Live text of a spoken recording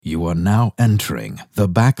You are now entering the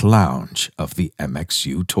back lounge of the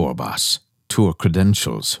MxU Tour bus. Tour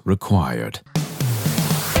credentials required.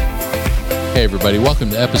 Hey everybody,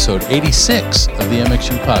 welcome to episode 86 of the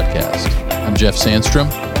MxU podcast. I'm Jeff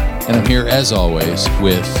Sandstrom, and I'm here as always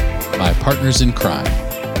with my partners in crime,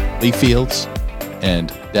 Lee Fields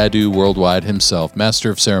and Dadu Worldwide himself,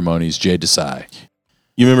 Master of Ceremonies, Jay Desai.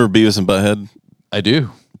 You remember Beavis and Butthead? I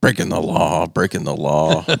do. Breaking the law.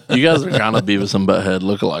 You guys are kind of Beavis and Butthead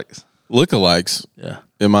lookalikes. Lookalikes? Yeah.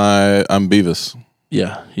 I'm Beavis.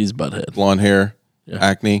 Yeah, he's Butthead. Blonde hair,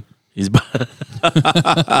 acne. He's Then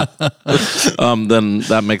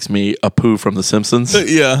that makes me Apu from The Simpsons.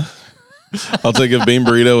 Yeah. I'll take a bean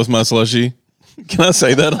burrito with my slushie. Can I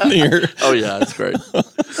say that on here? Oh, yeah, it's great.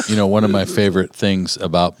 You know, one of my favorite things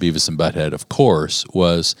about Beavis and Butthead, of course,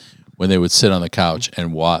 was when they would sit on the couch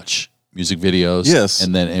and watch music videos. Yes.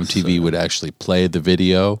 And then MTV would actually play the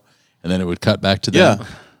video, and then it would cut back to them. Yeah.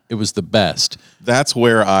 It was the best. That's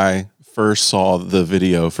where I first saw the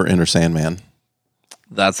video for Enter Sandman.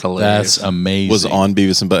 That's hilarious. That's amazing. Was on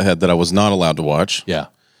Beavis and Butthead that I was not allowed to watch. Yeah.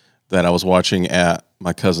 That I was watching at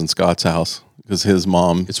my cousin Scott's house because his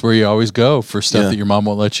mom. It's where you always go for stuff that your mom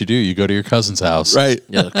won't let you do. You go to your cousin's house. Right.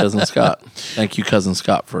 Yeah, Cousin Scott. Thank you, Cousin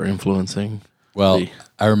Scott, for influencing. Well,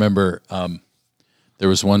 I remember there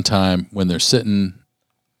was one time when they're sitting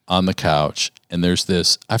on the couch and there's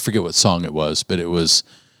this, I forget what song it was, but it was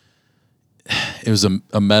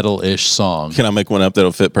a metal-ish song. Can I make one up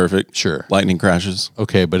that'll fit perfect? Sure. Lightning Crashes.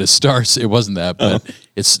 Okay, but it wasn't that, but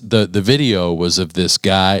it's the video was of this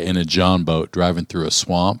guy in a John boat driving through a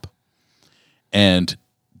swamp, and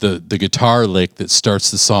the guitar lick that starts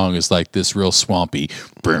the song is like this real swampy,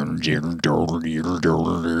 almost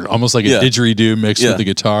like a didgeridoo mixed with the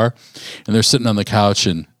guitar, and they're sitting on the couch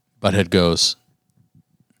and Butthead goes,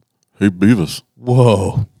 "Hey Beavis."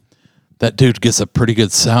 Whoa. That dude gets a pretty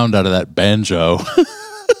good sound out of that banjo.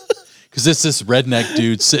 Because it's this redneck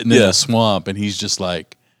dude sitting in a swamp, and he's just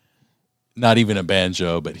like, not even a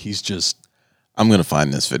banjo, but he's just... I'm going to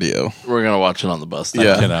find this video. We're going to watch it on the bus.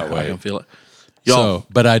 I cannot wait. I can feel it. Y'all,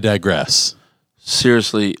 but I digress.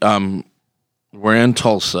 Seriously, we're in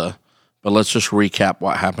Tulsa, but let's just recap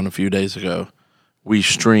what happened a few days ago. We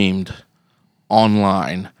streamed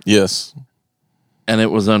online. Yes. And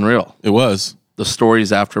it was unreal. It was. The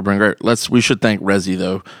stories after have been great. We should thank Resi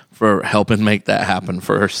though for helping make that happen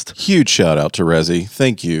first. Huge shout out to Resi.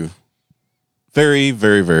 Thank you. Very,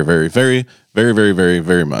 very, very, very, very, very, very, very,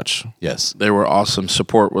 very much. Yes. They were awesome.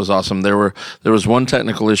 Support was awesome. There was one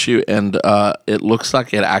technical issue, and it looks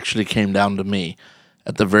like it actually came down to me.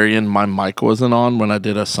 At the very end, my mic wasn't on when I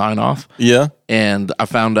did a sign off. Yeah. And I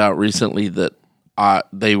found out recently that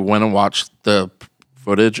they went and watched the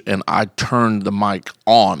footage, and I turned the mic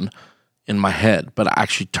on in my head, but I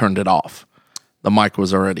actually turned it off. The mic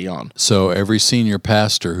was already on. So every senior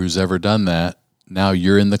pastor who's ever done that, now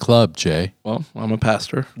you're in the club, Jay. Well, I'm a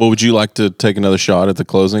pastor. Well, would you like to take another shot at the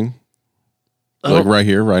closing? Like right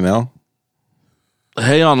here, right now?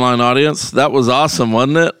 Hey, online audience. That was awesome,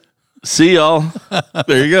 wasn't it? See y'all.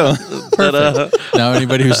 There you go. Perfect. Now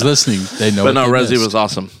anybody who's listening, they know. But no, Resi was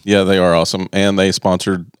awesome. Yeah, they are awesome. And they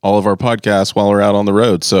sponsored all of our podcasts while we're out on the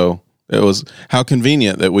road. So it was how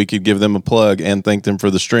convenient that we could give them a plug and thank them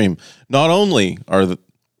for the stream. Not only are the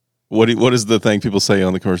what is the thing people say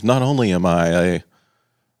on the course? Not only am I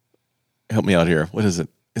help me out here. What is it?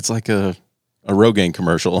 It's like a Rogaine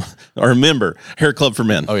commercial or a member, Hair Club for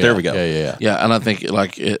Men. Oh, yeah. There we go. Yeah. Yeah, and I think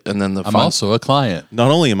like it, and then I'm also a client.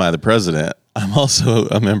 Not only am I the president, I'm also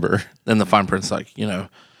a member. Then the fine print's like,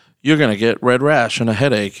 you're going to get red rash and a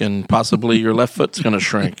headache and possibly your left foot's going to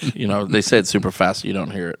shrink. They say it super fast so you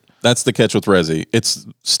don't hear it. That's the catch with Resi. It's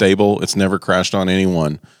stable. It's never crashed on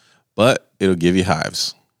anyone, but it'll give you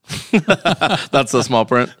hives. That's the small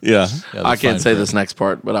print? Yeah. I can't say this next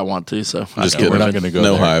part, but I want to, so Just kidding. We're not going to go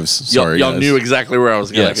No there. hives. Sorry, y'all guys. knew exactly where I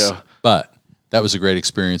was going to go. But that was a great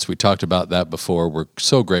experience. We talked about that before. We're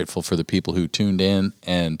so grateful for the people who tuned in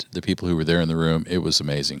and the people who were there in the room. It was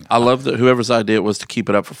amazing. I love that whoever's idea it was to keep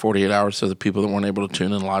it up for 48 hours so the people that weren't able to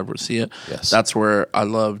tune in live would see it. Yes. That's where I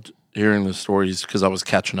loved hearing the stories because I was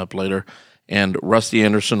catching up later. And Rusty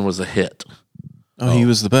Anderson was a hit. Oh, he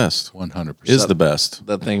was the best. 100%. Is the best.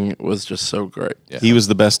 That thing was just so great. Yeah. He was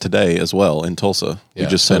the best today as well in Tulsa. Yeah. We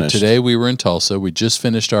just So finished. today we were in Tulsa. We just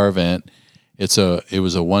finished our event. It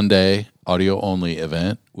was a one-day audio-only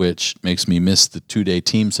event, which makes me miss the two-day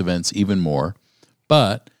Teams events even more.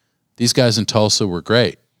 But these guys in Tulsa were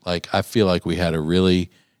great. Like, I feel like we had a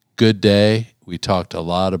really good day. We talked a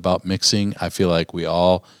lot about mixing. I feel like we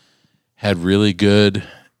all had really good,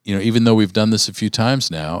 even though we've done this a few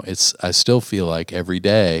times now, I still feel like every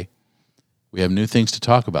day We have new things to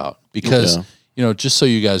talk about because, Yeah. Just so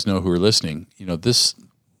you guys know who are listening, this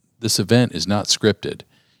event is not scripted.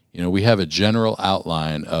 We have a general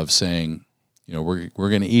outline of saying, we're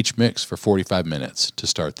going to each mix for 45 minutes to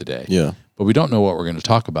start the day. Yeah. But we don't know what we're going to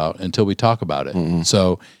talk about until we talk about it.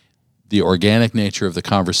 So the organic nature of the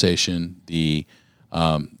conversation, the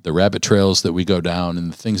rabbit trails that we go down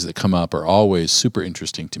and the things that come up are always super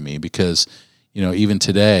interesting to me because, even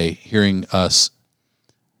today, hearing a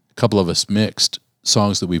couple of us mixed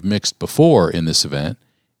songs that we've mixed before in this event,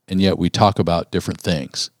 and yet we talk about different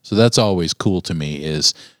things. So that's always cool to me,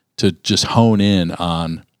 is to just hone in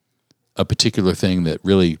on a particular thing that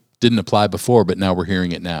really didn't apply before, but now we're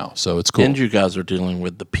hearing it now. So it's cool. And you guys are dealing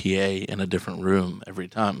with the PA in a different room every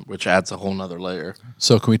time, which adds a whole nother layer.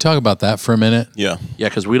 So can we talk about that for a minute? Yeah. Yeah,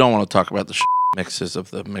 because we don't want to talk about the mixes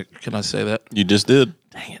of the mix. Can I say that? You just did.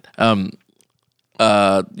 Dang it.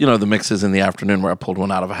 The mixes in the afternoon where I pulled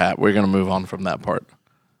one out of a hat. We're going to move on from that part.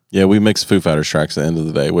 Yeah, we mix Foo Fighters tracks at the end of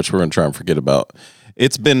the day, which we're going to try and forget about.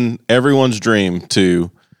 It's been everyone's dream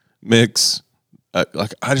to mix, I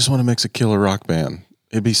just want to mix a killer rock band.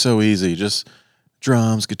 It'd be so easy. Just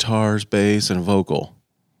drums, guitars, bass, and a vocal.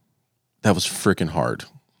 That was freaking hard.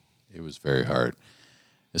 It was very hard,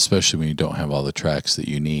 especially when you don't have all the tracks that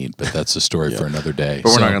you need, but that's a story for another day.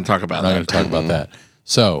 But we're not going to talk about that. We're not going to talk about that.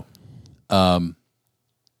 So,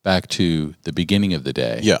 back to the beginning of the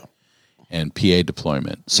day. Yeah. And PA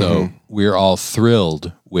deployment. So we're all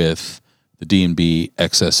thrilled with the D&B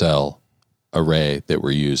XSL array that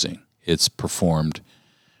we're using. It's performed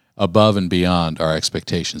above and beyond our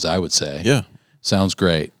expectations, I would say. Yeah. Sounds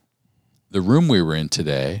great. The room we were in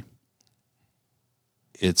today,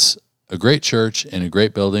 it's a great church and a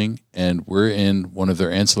great building, and we're in one of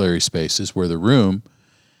their ancillary spaces where the room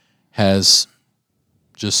has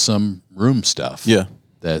just some room stuff. Yeah.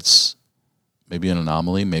 That's maybe an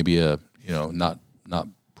anomaly, maybe not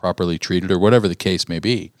properly treated, or whatever the case may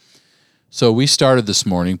be. So we started this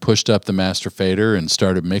morning, pushed up the master fader and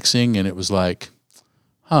started mixing, and it was like,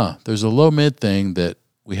 there's a low mid thing that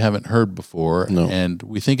we haven't heard before, and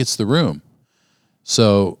we think it's the room.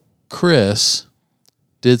 So Chris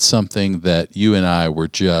did something that you and I were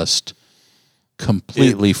just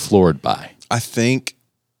completely floored by. I think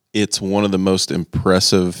it's one of the most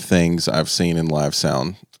impressive things I've seen in live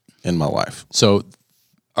sound in my life. So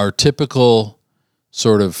our typical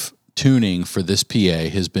sort of tuning for this PA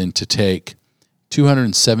has been to take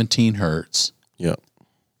 217 hertz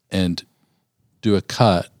and do a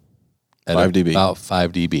cut at 5 dB. About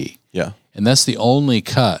 5 dB. Yeah. And that's the only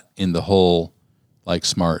cut in the whole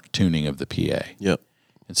smart tuning of the PA. Yep.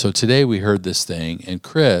 And so today we heard this thing, and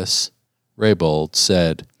Chris Raybold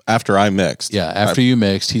said, after I mixed. After you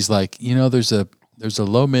mixed, he's like, there's a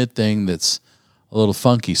low mid thing that's a little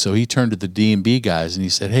funky. So he turned to the D&B guys and he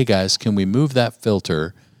said, hey guys, can we move that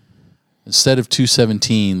filter? Instead of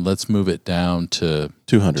 217, let's move it down to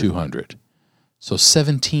 200. So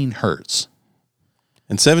 17 hertz.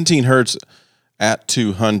 And 17 hertz at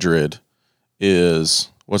 200 is,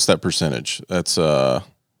 what's that percentage? That's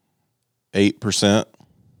 8%.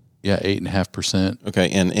 Yeah, 8.5%. Okay,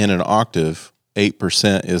 and in an octave,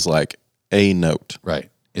 8% is like a note. Right.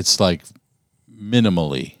 It's like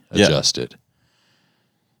minimally adjusted.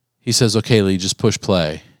 He says, okay, Lee, just push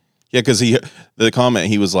play. Yeah, because the comment,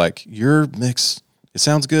 he was like, your mix, it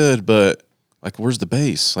sounds good, but where's the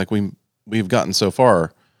bass? We've gotten so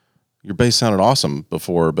far. Your bass sounded awesome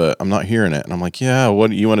before, but I'm not hearing it. And I'm like, yeah,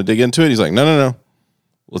 what, you want to dig into it? He's like, no.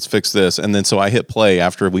 Let's fix this. And then so I hit play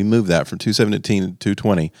after we moved that from 217 to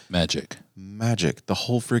 220. Magic. The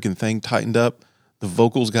whole freaking thing tightened up. The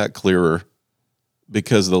vocals got clearer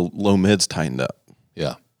because the low mids tightened up.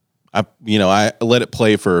 Yeah. I let it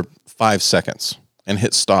play for 5 seconds and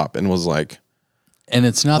hit stop and was like. And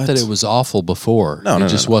it's not that it was awful before. No, it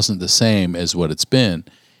just wasn't the same as what it's been.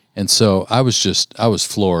 And so I was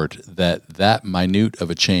floored that minute of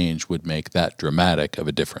a change would make that dramatic of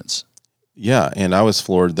a difference. Yeah, and I was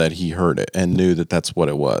floored that he heard it and knew that that's what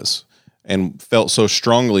it was and felt so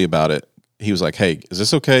strongly about it. He was like, hey, is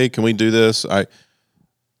this okay? Can we do this? I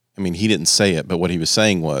mean, he didn't say it, but what he was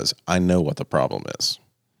saying was, I know what the problem is.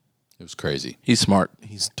 It was crazy. He's smart.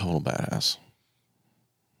 He's a total badass.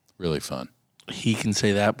 Really fun. He can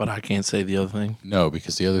say that, but I can't say the other thing. No,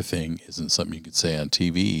 because the other thing isn't something you could say on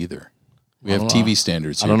TV either. We have TV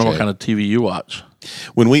standards here, I don't know Jay. what kind of TV you watch.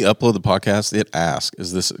 When we upload the podcast, it asks,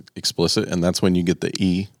 is this explicit? And that's when you get the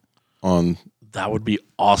E on. That would be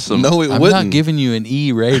awesome. No, it I'm wouldn't. not giving you an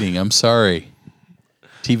E rating. I'm sorry.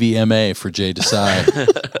 TVMA for Jay Desai.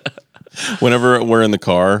 Whenever we're in the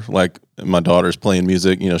car, my daughter's playing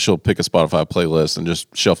music, she'll pick a Spotify playlist and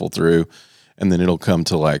just shuffle through, and then it'll come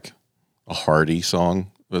to a a Hardy song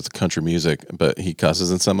with country music, but he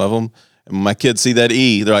cusses in some of them. And when my kids see that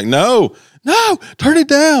E, they're like, no, turn it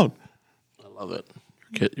down. I love it.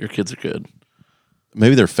 Your kids are good.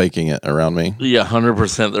 Maybe they're faking it around me. Yeah,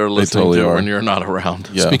 100% they're listening totally to it are. when you're not around.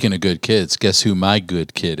 Yeah. Speaking of good kids, guess who my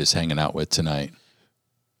good kid is hanging out with tonight?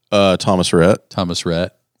 Thomas Rhett. Thomas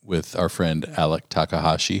Rhett with our friend Alec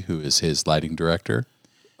Takahashi, who is his lighting director.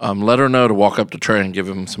 Let her know to walk up to Trey and give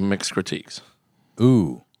him some mixed critiques.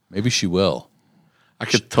 Ooh, maybe she will. I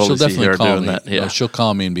could totally see her doing that. Yeah, she'll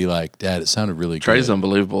call me and be like, Dad, it sounded really Trey's good.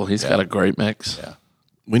 unbelievable. He's got a great mix. Yeah.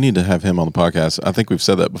 We need to have him on the podcast. I think we've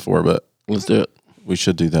said that before, but Let's do it. we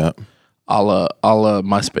should do that. I'll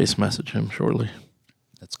MySpace message him shortly.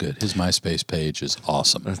 That's good. His MySpace page is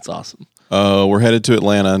awesome. That's awesome. We're headed to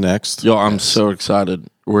Atlanta next. Yo, I'm so excited.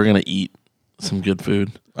 We're gonna eat some good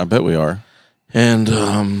food, I bet we are. and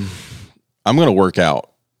I'm going to work out.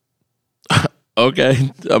 okay.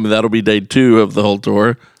 I mean, that'll be day 2 of the whole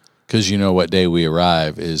tour. Because you know what day we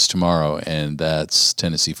arrive is tomorrow, and that's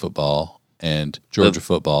Tennessee football and Georgia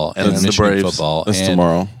football and then the Michigan Braves. football That's and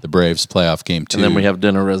tomorrow. the Braves playoff game too. And then we have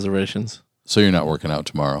dinner reservations. So you're not working out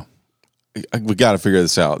tomorrow. We got to figure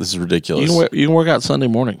this out. This is ridiculous. You can work out Sunday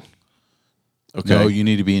morning. Okay. No, you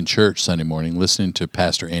need to be in church Sunday morning listening to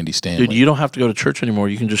Pastor Andy Stanley. Dude, you don't have to go to church anymore.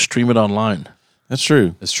 You can just stream it online. That's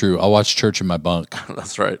true. That's true. I'll watch church in my bunk.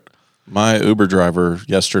 That's right. My Uber driver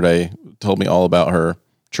yesterday told me all about her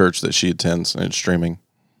church that she attends, and it's streaming.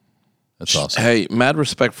 That's awesome. Hey, mad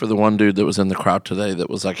respect for the one dude that was in the crowd today that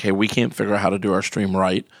was like, hey, we can't figure out how to do our stream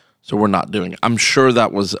right, so we're not doing it. I'm sure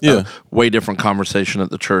that was Yeah. a way different conversation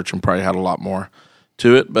at the church and probably had a lot more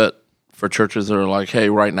to it. But for churches that are like, hey,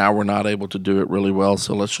 right now we're not able to do it really well,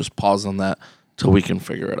 so let's just pause on that till we can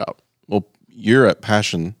figure it out. Well, you're at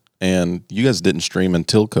Passion, and you guys didn't stream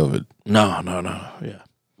until COVID. No. Yeah.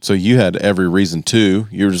 So you had every reason to.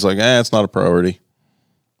 You were just like, it's not a priority,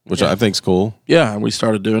 which I think's cool. Yeah, and we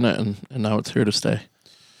started doing it, and now it's here to stay.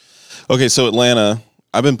 Okay, so Atlanta,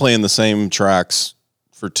 I've been playing the same tracks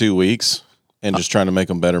for 2 weeks and just trying to make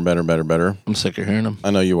them better. I'm sick of hearing them. I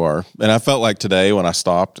know you are. And I felt like today when I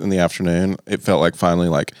stopped in the afternoon, it felt like finally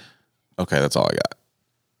like, okay, that's all I got.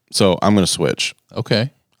 So I'm going to switch.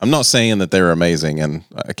 Okay. I'm not saying that they're amazing and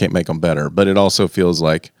I can't make them better, but it also feels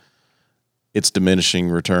like it's diminishing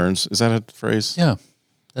returns. Is that a phrase? Yeah.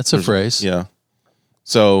 That's a phrase. Yeah.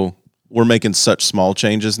 So we're making such small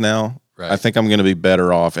changes now. Right. I think I'm going to be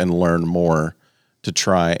better off and learn more to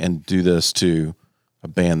try and do this to a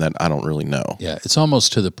band that I don't really know. Yeah. It's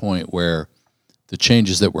almost to the point where the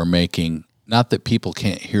changes that we're making, not that people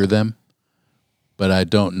can't hear them, but I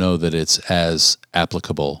don't know that it's as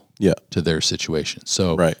applicable to their situation.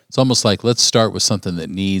 So it's almost like let's start with something that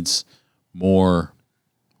needs more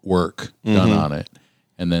work done on it,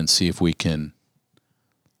 and then see if we can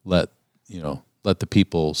let the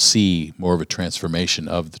people see more of a transformation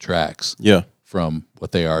of the tracks from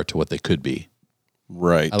what they are to what they could be.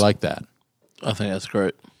 Right. I like that. I think that's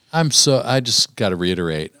great. I just got to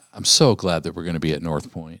reiterate, I'm so glad that we're going to be at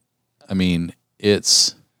North Point. I mean,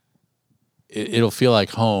 it'll feel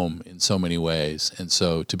like home in so many ways. And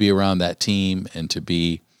so to be around that team and to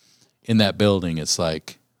be in that building, it's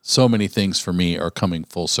like so many things for me are coming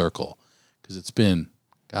full circle because it's been,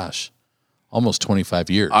 almost 25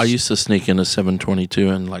 years. I used to sneak into 722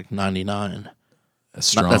 in like 99. That's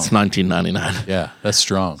strong. That's 1999. Yeah, that's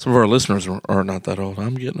strong. Some of our listeners are not that old.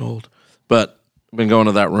 I'm getting old. But I've been going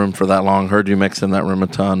to that room for that long. Heard you mix in that room a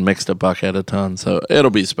ton. Mixed a Buckhead a ton. So it'll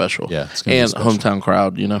be special. Yeah, it's gonna be special. Hometown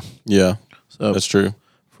crowd, Yeah, So that's true.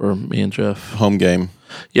 for me and Jeff. Home game.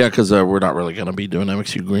 Yeah, because we're not really going to be doing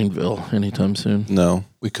MxU Greenville anytime soon. No.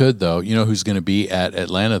 We could, though. You know who's going to be at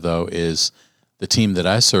Atlanta, though, is the team that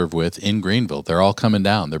I serve with in Greenville. They're all coming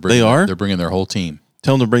down. They're bringing their whole team.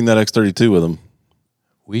 Tell them to bring that X32 with them.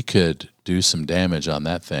 We could do some damage on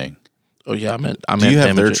that thing. Oh, yeah. Do you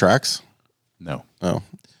have their tracks? No. Oh.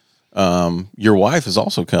 Your wife is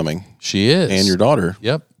also coming. She is. And your daughter.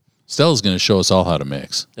 Yep. Stella's going to show us all how to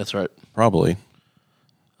mix. That's right. Probably.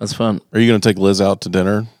 That's fun. Are you going to take Liz out to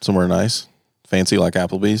dinner somewhere nice? Fancy like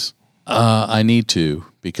Applebee's? I need to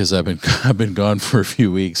because I've been gone for a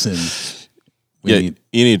few weeks and you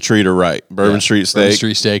need to treat her right. Bourbon Street steak. Bourbon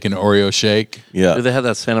Street steak and Oreo shake. Yeah. Do they have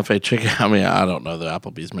that Santa Fe chicken? I mean, I don't know the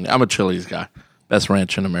Applebee's menu. I'm a Chili's guy. Best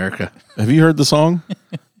ranch in America. Have you heard the song?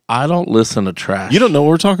 I don't listen to trash. You don't know what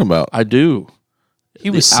we're talking about. I do. He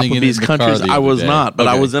was singing Applebee's in the countries. car the I other was day. not, but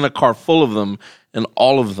I Okay. was in a car full of them, and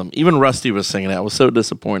all of them. Even Rusty was singing it. I was so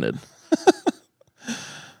disappointed.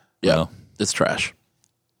 Yeah, Well. it's trash.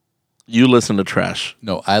 You listen to trash.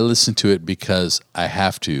 No, I listen to it because I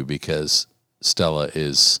have to because Stella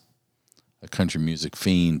is a country music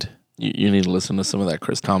fiend. You need to listen to some of that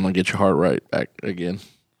Chris Tomlin. Get your heart right back again.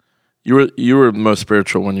 You were most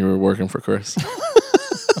spiritual when you were working for Chris.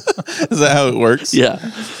 Is that how it works? Yeah.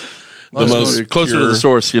 The most closer to pure- the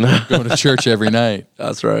source, you know. Going to church every night.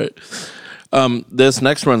 That's right. This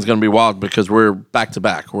next one's going to be wild because we're back to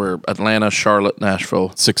back. We're Atlanta, Charlotte,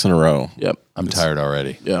 Nashville. 6 in a row. Yep. I'm tired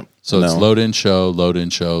already. Yep. So it's No. load in show, load in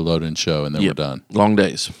show, load in show, and then we're done. Long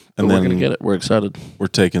days. But And we're then- going to get it. We're excited. We're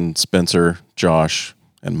taking Spencer, Josh,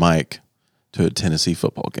 and Mike to a Tennessee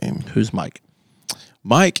football game. Who's Mike?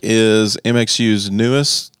 Mike is MxU's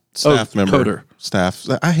newest staff member. coder. Staff.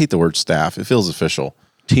 I hate the word staff. It feels official.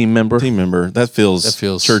 Team member? Team member. That feels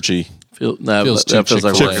churchy. Feels too feels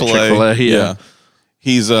like Chick-fil-A. Chick-fil-A. Yeah.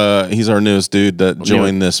 He's our newest dude that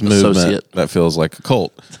joined this movement associate. that feels like a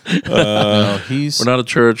cult. No, he's We're not a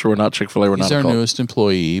church. We're not Chick-fil-A. We're he's not our a cult. newest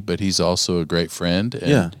employee, but he's also a great friend. And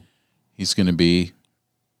Yeah. he's going to be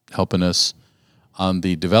helping us on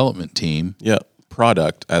the development team. Yeah.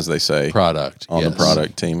 Product, as they say, Product. on the yes.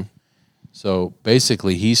 product team. So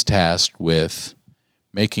basically, he's tasked with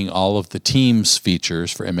making all of the teams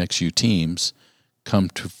features for MxU teams come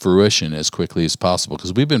to fruition as quickly as possible,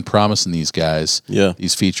 because we've been promising these guys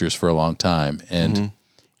these features for a long time. And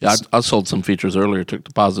Yeah, I sold some features earlier, took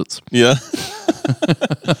deposits. Yeah.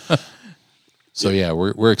 so, yeah,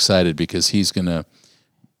 we're excited because he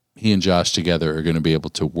and Josh together are going to be able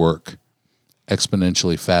to work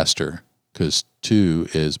exponentially faster, because 2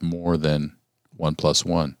 is more than 1 +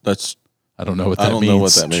 1. I don't know what that means. I don't know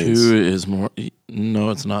what that means. 2 is more. No,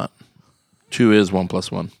 it's not. 2 is 1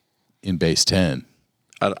 + 1. In base 10.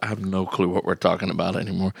 I have no clue what we're talking about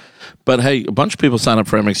anymore. But hey, a bunch of people signed up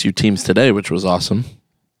for MxU teams today, which was awesome.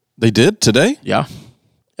 They did today? Yeah.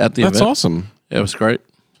 At the That's event. awesome. It was great.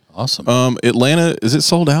 Awesome. Atlanta, is it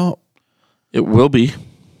sold out? It will be.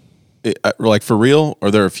 Like for real? Or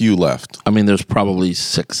are there a few left? I mean, there's probably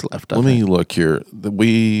 6 left. Let me look here.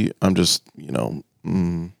 I'm just,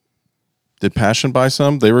 did Passion buy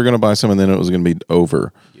some? They were going to buy some, and then it was going to be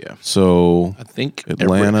over. Yeah. So I think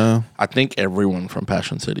Atlanta. I think everyone from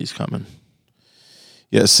Passion City's coming.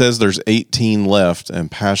 Yeah, it says there's 18 left, and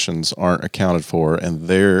Passions aren't accounted for, and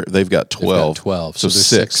they've got 12. 12. So there's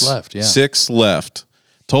 6 left. Yeah. 6 left.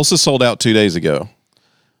 Tulsa sold out 2 days ago.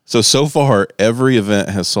 So far, every event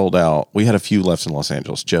has sold out. We had a few left in Los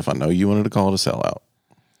Angeles. Jeff, I know you wanted to call it a sellout.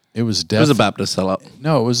 It was It was a Baptist sellout.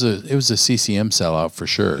 No, it was a CCM sellout for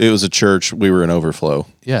sure. It was a church. We were in overflow.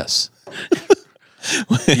 Yes.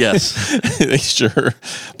 Yes. Sure.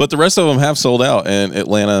 But the rest of them have sold out, and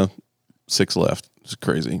Atlanta, 6 left. It's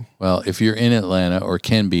crazy. Well, if you're in Atlanta or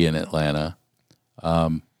can be in Atlanta,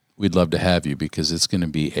 we'd love to have you, because it's going to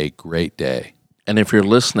be a great day. And if you're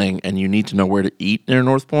listening and you need to know where to eat near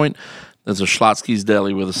North Point, there's a Schlotsky's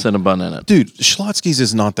Deli with a Cinnabon in it. Dude, Schlotsky's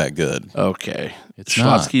is not that good. Okay. It's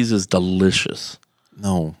not. Schlotsky's is delicious.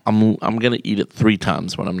 No. I'm going to eat it 3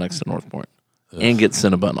 times when I'm next to North Point and get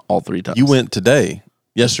Cinnabon all 3 times. You went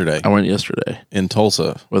yesterday I went yesterday in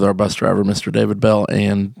Tulsa. with our bus driver, Mr. David Bell,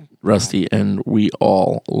 and Rusty, and we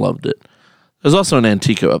all loved it. There's also an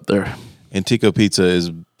Antico up there. Antico Pizza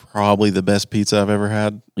is probably the best pizza I've ever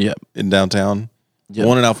had Yep. in downtown. Yep. The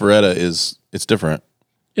one in Alpharetta it's different.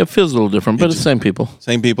 It feels a little different, but it's the same people.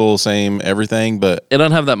 Same people, same everything, but It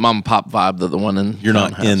doesn't have that mom and pop vibe that the one in you're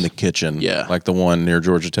not Fountain has. in the kitchen. Yeah. Like the one near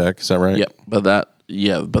Georgia Tech. Is that right? Yep, but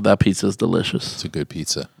that pizza is delicious. It's a good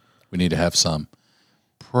pizza. We need to have some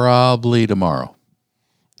probably tomorrow.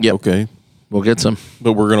 Yep. Okay. We'll get some,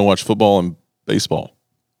 But we're going to watch football and baseball.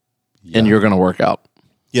 and you're going to work out.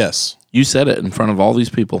 Yes. You said it in front of all these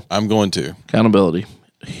people. I'm going to. Accountability.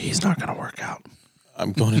 He's not going to work out.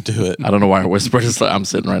 I'm going to do it. I don't know why I whispered. It's like I'm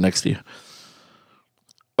sitting right next to you.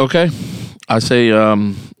 Okay. I say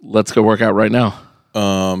let's go work out right now.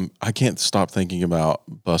 I can't stop thinking about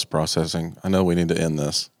bus processing. I know we need to end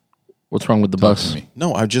this. What's wrong with the Talk bus? to me.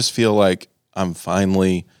 No, I just feel like I'm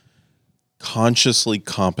finally consciously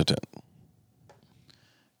competent.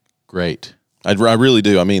 Great. I really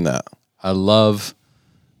do. I mean that. I love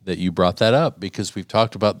that you brought that up, because we've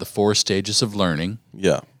talked about the 4 stages of learning,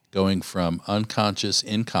 Yeah. going from unconscious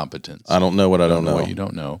incompetence. I don't know what I don't know. what you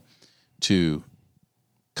don't know, to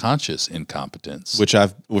conscious incompetence. Which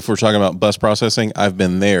if we're talking about bus processing, I've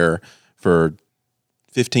been there for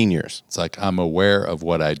 15 years. It's like I'm aware of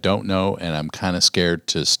what I don't know, and I'm kind of scared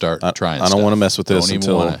to start trying. I don't want to mess with this Don't even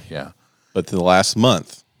until. wanna- yeah. But the last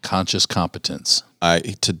month, Conscious competence.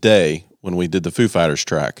 today when we did the Foo Fighters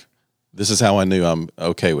track, this is how I knew I'm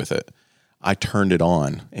okay with it. I turned it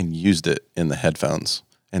on and used it in the headphones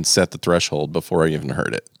and set the threshold before I even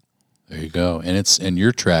heard it. There you go. And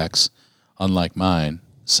your tracks, unlike mine,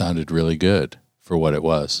 sounded really good for what it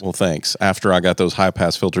was. Well, thanks. After I got those high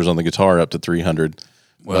pass filters on the guitar up to 300,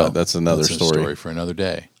 well, that's another story for another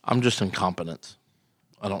day. I'm just incompetence.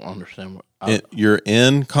 I don't understand what your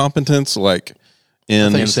incompetence, like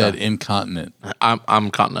in. You said incontinent.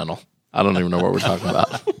 I'm continental. I don't even know what we're talking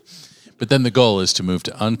about. But then the goal is to move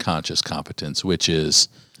to unconscious competence, which is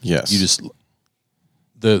Yes. you just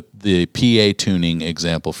the PA tuning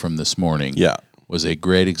example from this morning. Yeah. Was a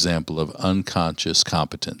great example of unconscious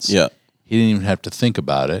competence. Yeah. He didn't even have to think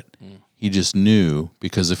about it. He just knew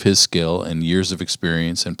because of his skill and years of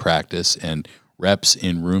experience and practice and reps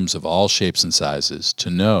in rooms of all shapes and sizes to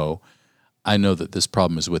know, I know that this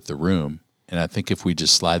problem is with the room. And I think if we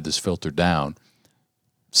just slide this filter down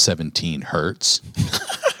 17 hertz,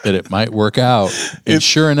 that it might work out. And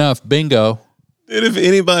sure enough, bingo. And if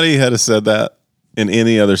anybody had said that in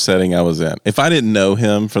any other setting I was in, if I didn't know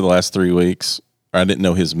him for the last 3 weeks, or I didn't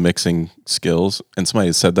know his mixing skills, and somebody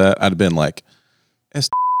had said that, I'd have been like,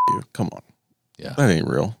 you, come on. Yeah. That ain't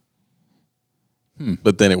real.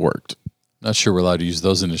 But then it worked. Not sure we're allowed to use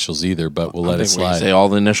those initials either, but we'll let it We slide. say all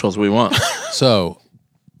the initials we want. So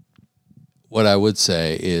what I would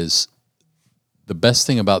say is the best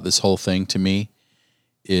thing about this whole thing to me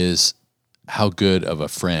is how good of a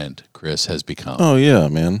friend Chris has become. Oh, yeah,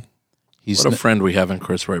 man. He's What a friend we have in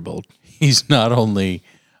Chris Raybold. he's not only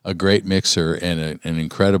a great mixer and an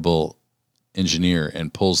incredible engineer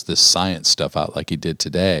and pulls this science stuff out like he did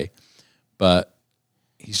today, but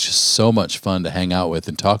he's just so much fun to hang out with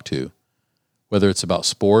and talk to, whether it's about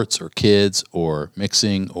sports or kids or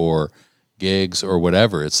mixing or gigs or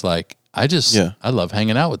whatever. It's like, I love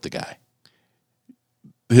hanging out with the guy.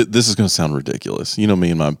 This is going to sound ridiculous. You know me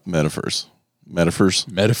and my metaphors. Metaphors?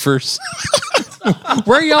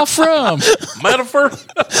 Where are y'all from? Metaphor?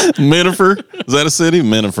 Metaphor? Is that a city?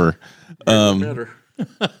 Metaphor.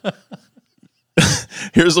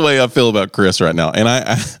 Here's the way I feel about Chris right now. And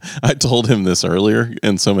I told him this earlier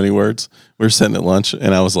in so many words. We were sitting at lunch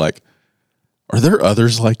and I was like, are there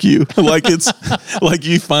others like you? Like it's like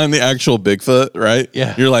you find the actual Bigfoot, right?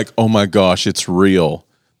 Yeah. You're like, oh my gosh, it's real.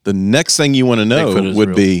 The next thing you want to know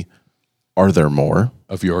would be, are there more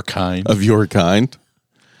Of your kind. of your kind?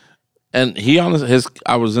 And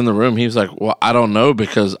I was in the room. He was like, well, I don't know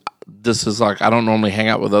because this is like, I don't normally hang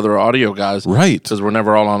out with other audio guys. Right. Because we're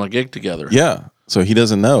never all on a gig together. Yeah. So he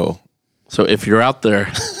doesn't know. So if you're out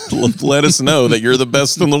there, Let us know that you're the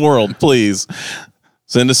best in the world, please.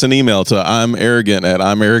 Send us an email to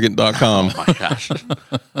imarrogant@imarrogant.com. oh my gosh.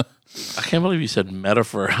 I can't believe you said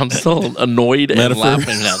metaphor. I'm still annoyed and Metaphor?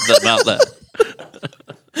 laughing about that.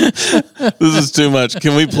 This is too much.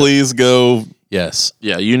 Can we please go? Yes.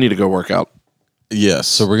 Yeah, you need to go work out. Yes.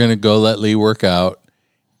 So we're going to go let Lee work out,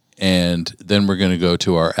 and then we're going to go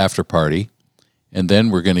to our after party, and then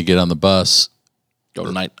we're going to get on the bus. Go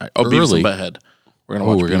night. Oh, Beavis and Butthead. We're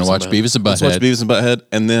going to watch Beavis and Let's watch Butthead. Beavis and Butthead,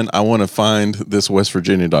 and then I want to find this West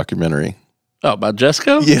Virginia documentary. Oh, about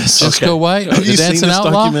Jessica? Yes. Jessica White, Have the you seen dancing this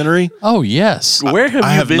outlaw? documentary? Oh, yes. Where have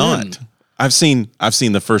I you have been? not. I've seen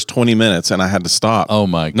the first 20 minutes and I had to stop. Oh,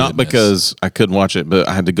 my Not goodness. because I couldn't watch it, but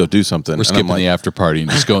I had to go do something. We're skipping the after party and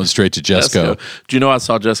just going straight to Jessica. Do you know I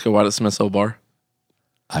saw Jessica White at Smith's Old Bar?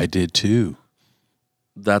 I did too.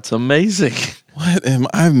 That's amazing. What am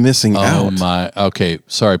I missing out? Oh, my. Okay.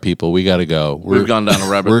 Sorry, people. We got to go. We've gone down a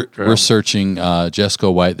rabbit trail. We're searching Jessica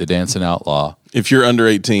White, the dancing outlaw. If you're under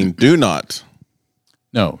 18, do not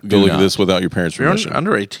No, go look at this without your parents' If you're permission.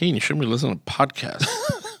 under 18, you shouldn't be listening to podcasts.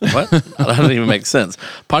 What? That doesn't even make sense.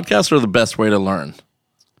 Podcasts are the best way to learn.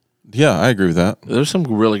 Yeah, I agree with that. There's some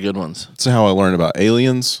really good ones. That's how I learned about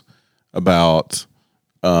aliens, about,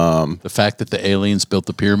 The fact that the aliens built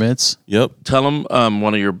the pyramids. yep. Tell them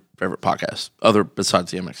one of your favorite podcasts, other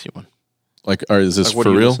besides the MxU one. Like, is this Like, what for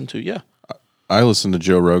do you real? listen to? Yeah. I listen to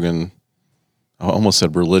Joe Rogan. I almost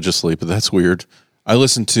said religiously, but that's weird. I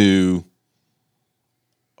listen to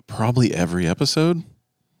probably every episode.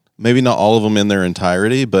 Maybe not all of them in their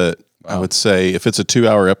entirety, but I would say if it's a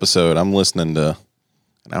 2-hour episode, I'm listening to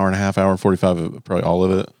an hour and a half, hour and 45, of probably all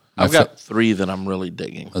of it. I've got 3 that I'm really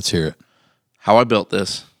digging. Let's hear it. How I Built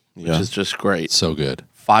This, which Yeah. is just great. So good.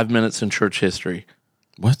 5 minutes in church history.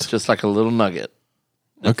 What? Just like a little nugget.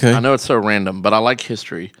 Okay. I know it's so random, but I like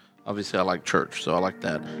history. Obviously, I like church, so I like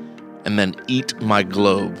that. And then Eat My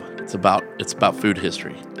Globe. It's about food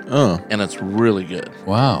history, Oh, and it's really good.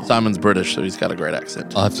 Wow. Simon's British, so he's got a great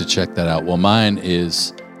accent. I'll have to check that out. Well, mine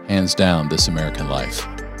is hands down This American Life,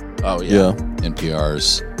 Oh yeah. yeah.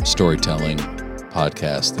 NPR's storytelling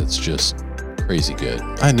podcast that's just crazy good.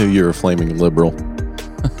 I knew you were a flaming liberal.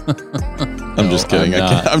 I'm just kidding. I'm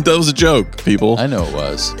not. That was a joke, people. I know it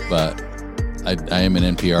was, but I am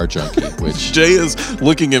an NPR junkie, which Jay is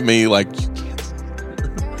looking at me like, you can't say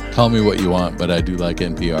Call me what you want, but I do like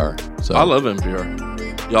NPR. So I love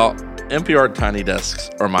NPR. Y'all, NPR Tiny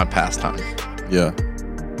Desks are my pastime. Yeah.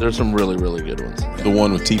 There's some really, really good ones. The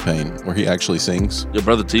one with T-Pain where he actually sings. Your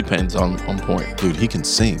brother T-Pain's on point. Dude, he can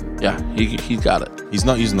sing. Yeah, he got it. He's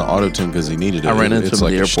not using the auto-tune because he needed it. I ran into It's him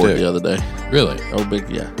like at a the airport shtick. the other day. really, Oh, big,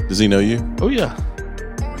 yeah. Does he know you? Oh, yeah.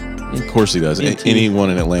 Of course he does. Me and T-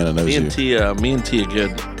 Anyone in Atlanta knows Me you. and T are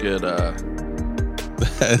good.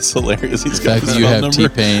 That's hilarious. He's the got fact his that you phone have number.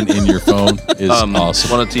 T-Pain in your phone is awesome.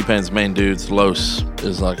 One of T-Pain's main dudes, Los,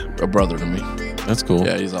 is like a brother to me. That's cool.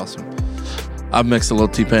 Yeah, he's awesome. I've mixed a little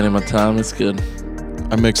T-Pain in my time. It's good.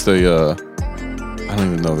 I mixed I don't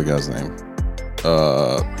even know the guy's name.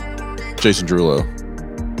 Jason Derulo.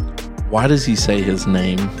 Why does he say his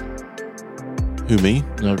name? Who, me?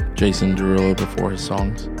 No, Jason Derulo before his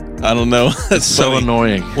songs. I don't know. That's So funny.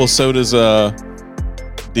 annoying. Well, so does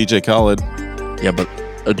DJ Khaled. Yeah, but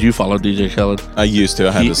do you follow DJ Khaled? I used to.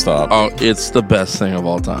 I had to stop. Oh, it's the best thing of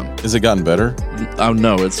all time. Has it gotten better? Oh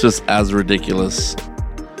no, it's just as ridiculous.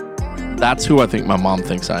 That's who I think my mom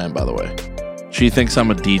thinks I am, by the way. She thinks I'm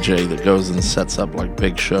a DJ that goes and sets up like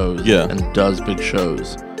big shows and does big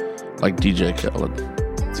shows like DJ Khaled.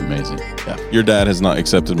 It's amazing. Yeah. Your dad has not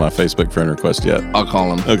accepted my Facebook friend request yet. I'll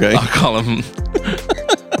call him. Okay. I'll call him.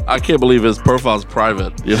 I can't believe his profile's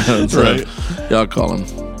private. You know, so, Right. Yeah, I'll call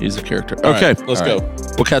him. He's a character. All Okay. right, let's All go.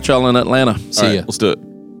 right. We'll catch y'all in Atlanta. See All right, ya. let's do it.